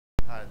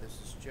Hi, this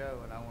is Joe,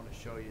 and I want to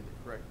show you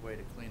the correct way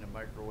to clean a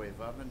microwave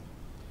oven.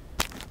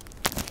 And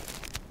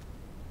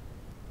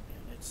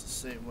it's the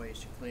same way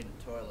as you clean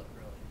a toilet,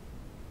 really.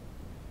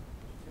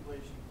 There's two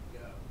ways you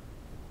can go.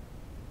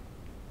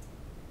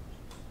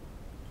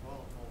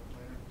 Toilet bowl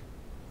cleaner.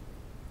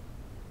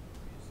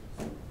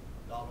 This is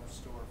Dollar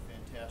Store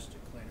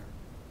Fantastic Cleaner.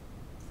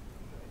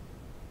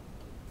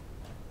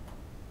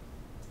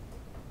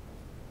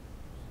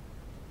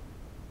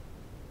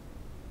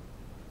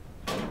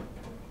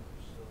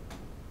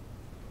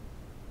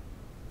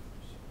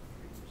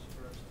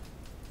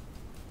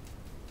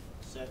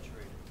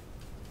 Saturated.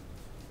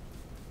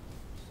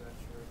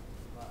 Saturate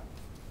the pot.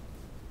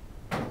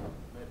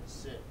 Let it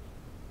sit.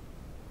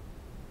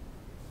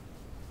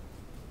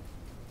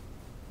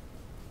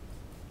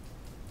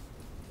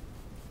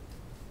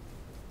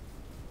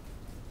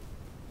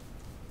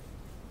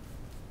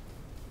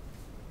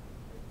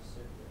 Let it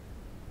sit there.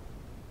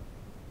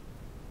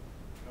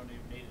 You don't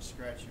even need a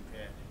scratching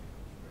pad.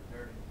 It's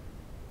dirty.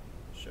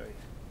 I'll show you.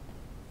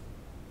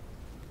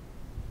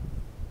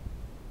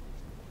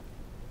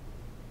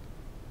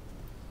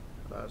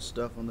 A lot of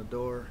stuff on the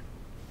door,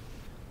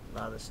 a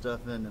lot of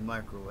stuff in the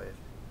microwave,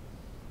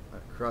 a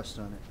lot of crust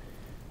on it.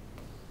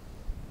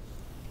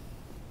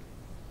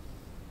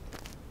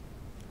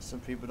 Some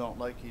people don't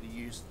like you to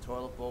use the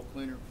toilet bowl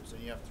cleaner because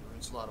then you have to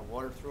rinse a lot of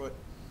water through it,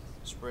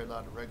 spray a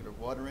lot of regular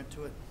water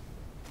into it.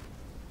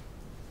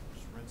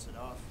 Just rinse it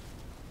off.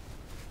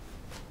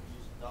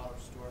 Use the dollar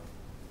store.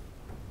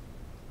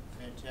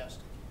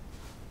 Fantastic.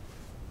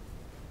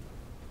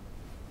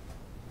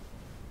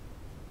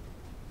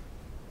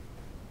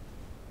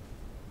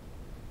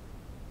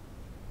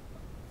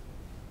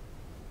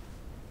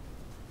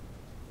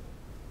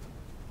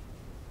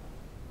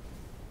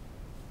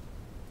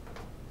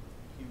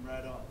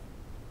 Right off.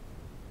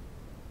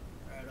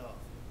 Right off.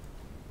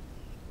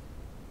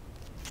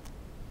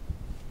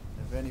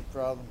 Have any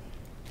problem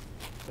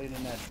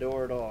cleaning that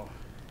door at all?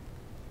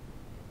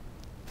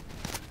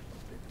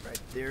 Right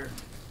there.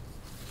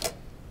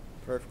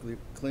 Perfectly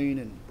clean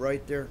and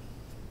bright there.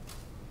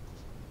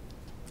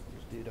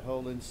 Just do the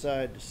whole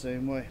inside the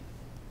same way.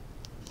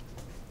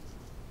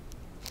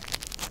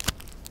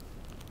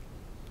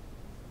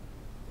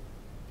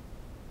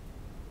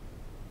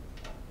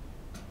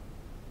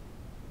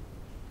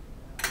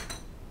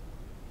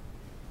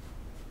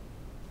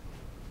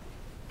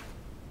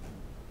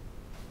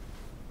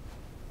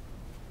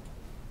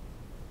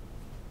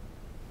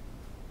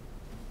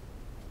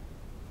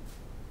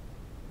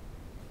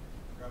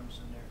 Crumbs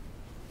in there.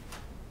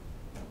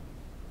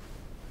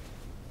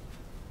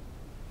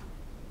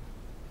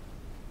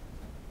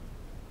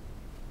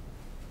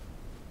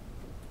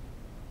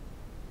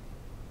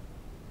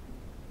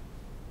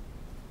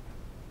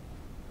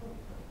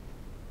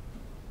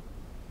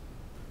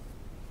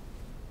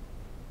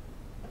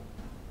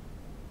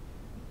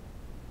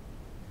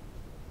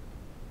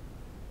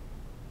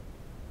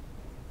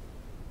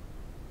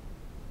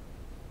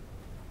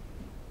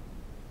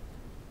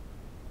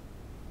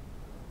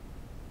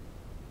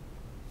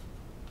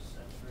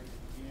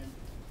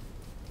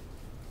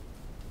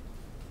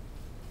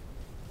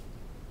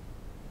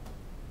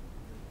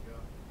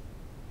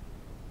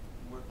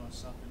 Work on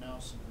something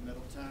else in the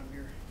middle time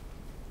here.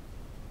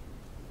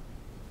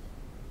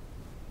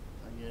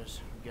 I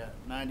guess we got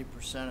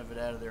 90% of it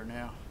out of there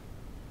now.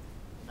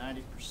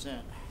 90%.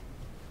 There's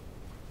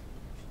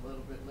a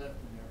little bit left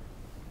in there.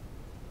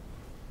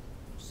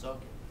 Soak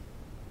it.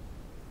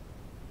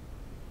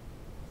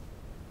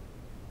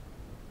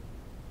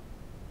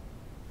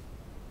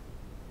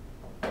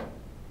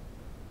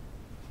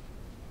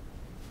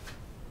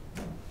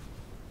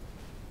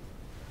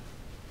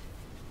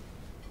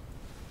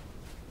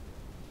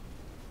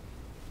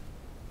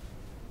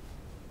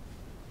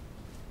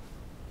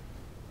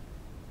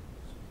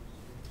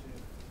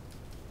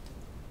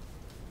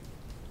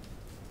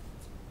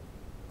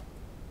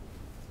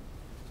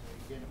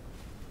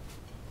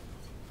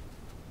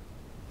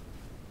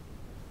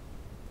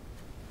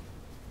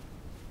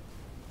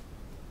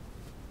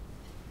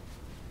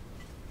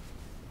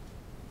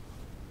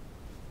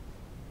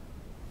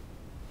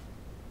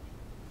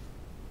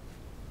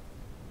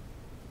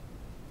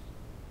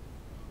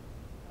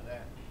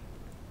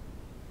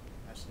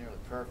 That's nearly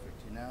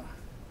perfect, you know,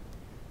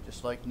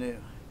 just like new.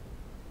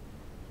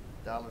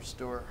 Dollar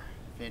Store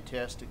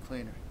Fantastic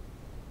Cleaner.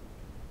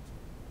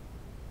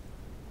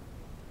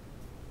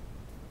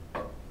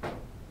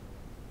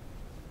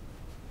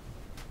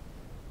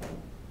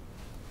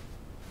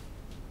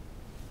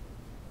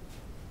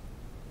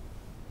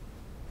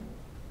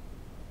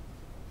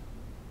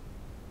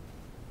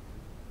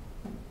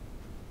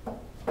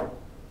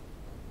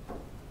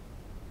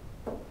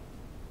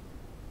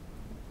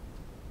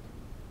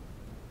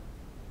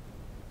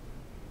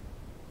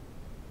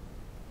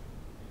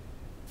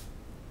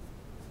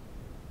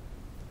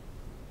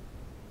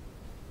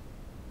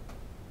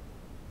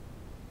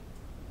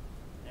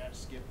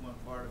 Skip one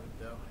part of it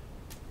though.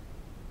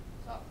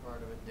 Top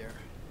part of it there.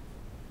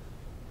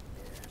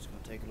 Yeah, it's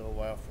gonna take a little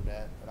while for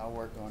that, but I'll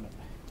work on it.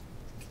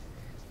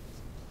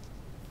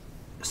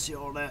 See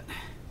all that?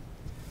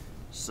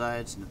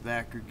 Sides and the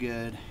back are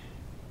good.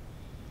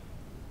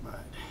 But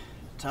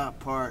the top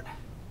part,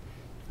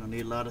 gonna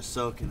need a lot of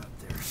soaking up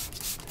there.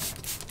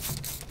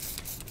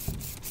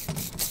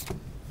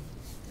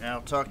 And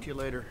I'll talk to you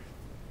later.